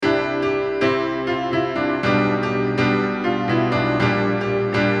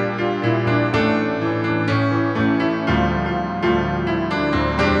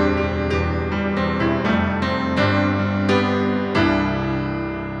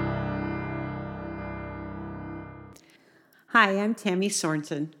Hi, I'm Tammy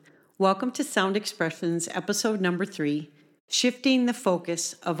Sorensen. Welcome to Sound Expressions, episode number 3, Shifting the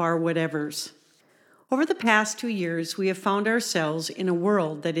Focus of Our Whatevers. Over the past 2 years, we have found ourselves in a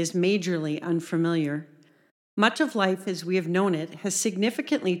world that is majorly unfamiliar. Much of life as we have known it has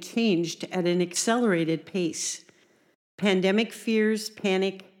significantly changed at an accelerated pace. Pandemic fears,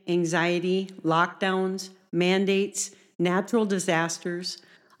 panic, anxiety, lockdowns, mandates, natural disasters,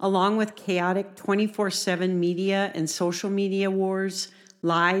 along with chaotic 24/7 media and social media wars,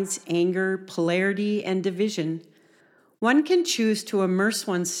 lies, anger, polarity, and division. One can choose to immerse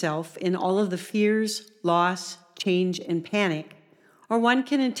oneself in all of the fears, loss, change, and panic, or one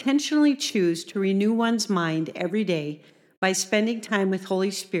can intentionally choose to renew one's mind every day by spending time with Holy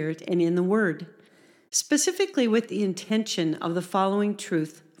Spirit and in the Word, specifically with the intention of the following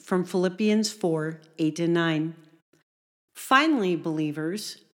truth from Philippians 4:8 and 9. Finally,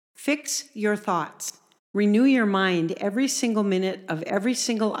 believers, fix your thoughts. Renew your mind every single minute of every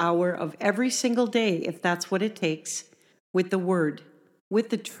single hour of every single day, if that's what it takes, with the Word,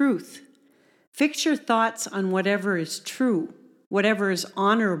 with the truth. Fix your thoughts on whatever is true, whatever is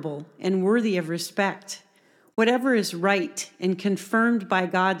honorable and worthy of respect, whatever is right and confirmed by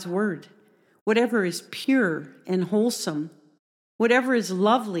God's Word, whatever is pure and wholesome, whatever is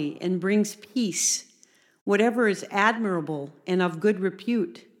lovely and brings peace, whatever is admirable and of good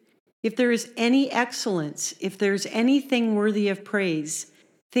repute. If there is any excellence, if there is anything worthy of praise,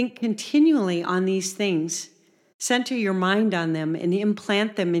 think continually on these things. Center your mind on them and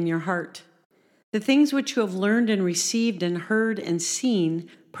implant them in your heart. The things which you have learned and received and heard and seen,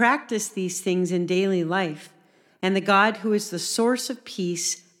 practice these things in daily life, and the God who is the source of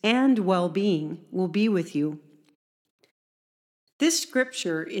peace and well-being will be with you. This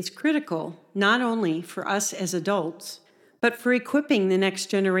scripture is critical not only for us as adults, but for equipping the next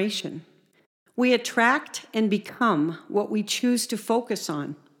generation. We attract and become what we choose to focus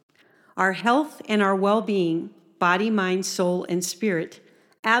on. Our health and our well-being, body, mind, soul, and spirit,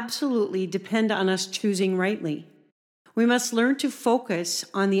 absolutely depend on us choosing rightly. We must learn to focus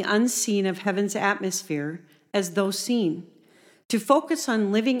on the unseen of heaven's atmosphere as though seen, to focus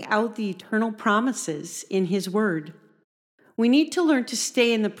on living out the eternal promises in His Word. We need to learn to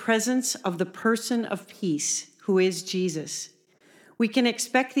stay in the presence of the person of peace, who is Jesus. We can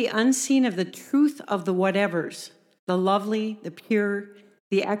expect the unseen of the truth of the whatevers, the lovely, the pure,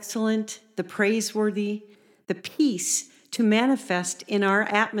 the excellent, the praiseworthy, the peace to manifest in our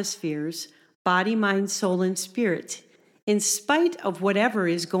atmospheres, body, mind, soul, and spirit, in spite of whatever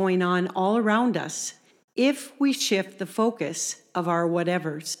is going on all around us, if we shift the focus of our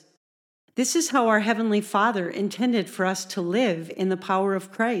whatevers. This is how our Heavenly Father intended for us to live in the power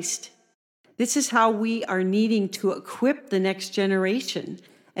of Christ. This is how we are needing to equip the next generation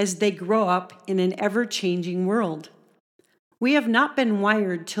as they grow up in an ever-changing world. We have not been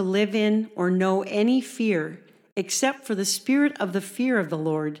wired to live in or know any fear except for the spirit of the fear of the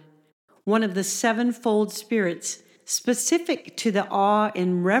Lord, one of the sevenfold spirits specific to the awe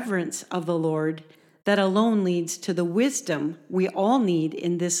and reverence of the Lord that alone leads to the wisdom we all need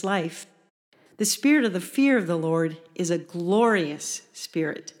in this life. The spirit of the fear of the Lord is a glorious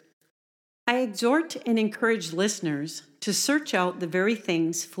spirit. I exhort and encourage listeners to search out the very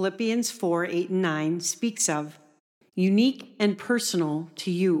things Philippians 4:8 and 9 speaks of, unique and personal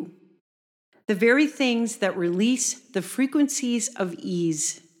to you. The very things that release the frequencies of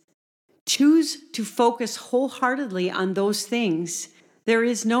ease. Choose to focus wholeheartedly on those things. There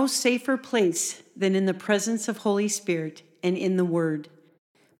is no safer place than in the presence of Holy Spirit and in the Word,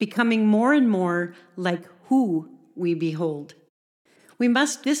 becoming more and more like who we behold. We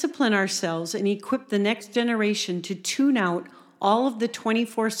must discipline ourselves and equip the next generation to tune out all of the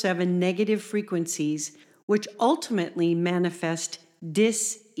 24/7 negative frequencies which ultimately manifest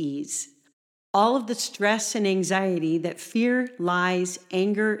dis-ease. All of the stress and anxiety that fear, lies,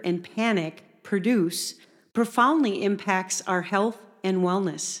 anger, and panic produce profoundly impacts our health and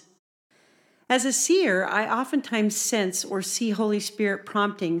wellness. As a seer, I oftentimes sense or see Holy Spirit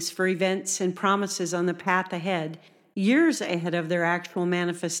promptings for events and promises on the path ahead, years ahead of their actual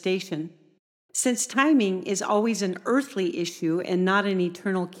manifestation. Since timing is always an earthly issue and not an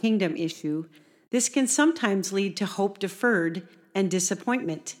eternal kingdom issue, this can sometimes lead to hope deferred and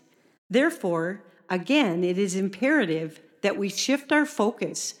disappointment. Therefore, again, it is imperative that we shift our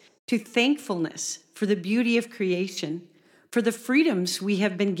focus to thankfulness for the beauty of creation, for the freedoms we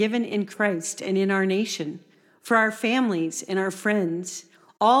have been given in Christ and in our nation, for our families and our friends,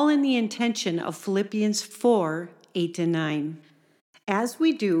 all in the intention of Philippians 4:8 and 9. As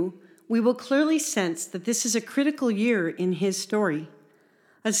we do, we will clearly sense that this is a critical year in His story.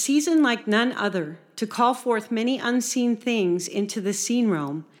 A season like none other to call forth many unseen things into the seen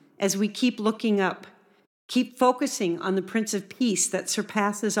realm as we keep looking up, keep focusing on the Prince of Peace that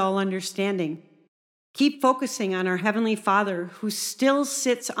surpasses all understanding. Keep focusing on our Heavenly Father who still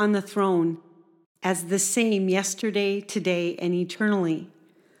sits on the throne as the same yesterday, today, and eternally,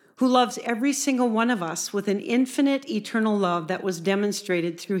 who loves every single one of us with an infinite eternal love that was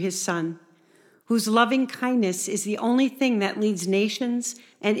demonstrated through his Son, whose loving kindness is the only thing that leads nations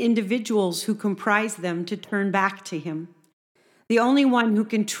and individuals who comprise them to turn back to him, the only one who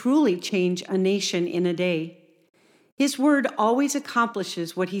can truly change a nation in a day. His word always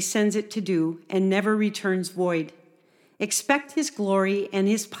accomplishes what he sends it to do and never returns void. Expect his glory and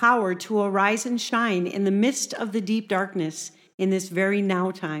his power to arise and shine in the midst of the deep darkness in this very now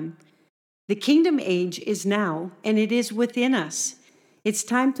time. The kingdom age is now, and it is within us. It's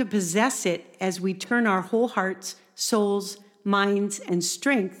time to possess it as we turn our whole hearts, souls, minds, and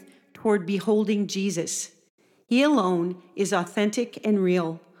strength toward beholding Jesus. He alone is authentic and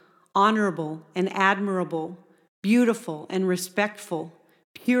real, honorable and admirable, beautiful and respectful,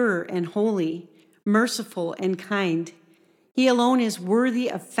 pure and holy, merciful and kind. He alone is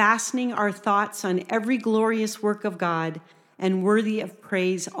worthy of fastening our thoughts on every glorious work of God and worthy of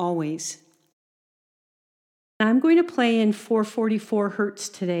praise always. I'm going to play in 444 hertz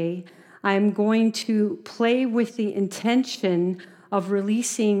today. I'm going to play with the intention of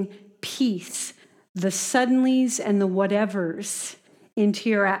releasing peace, the suddenlies and the whatevers into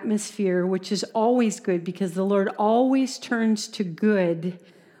your atmosphere, which is always good because the Lord always turns to good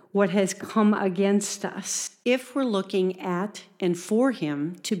what has come against us. If we're looking at and for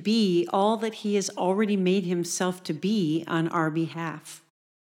him to be all that he has already made himself to be on our behalf.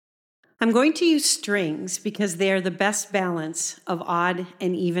 I'm going to use strings because they are the best balance of odd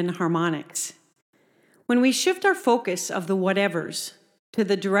and even harmonics. When we shift our focus of the whatevers to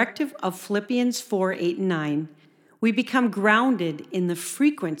the directive of Philippians 4, 8, and 9, we become grounded in the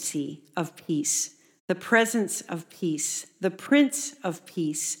frequency of peace, the presence of peace, the Prince of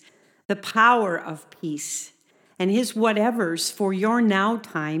Peace, the power of peace, and his whatevers for your now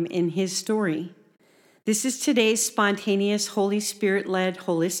time in his story. This is today's spontaneous, Holy Spirit-led,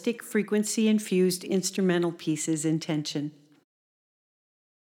 holistic, frequency-infused instrumental pieces intention.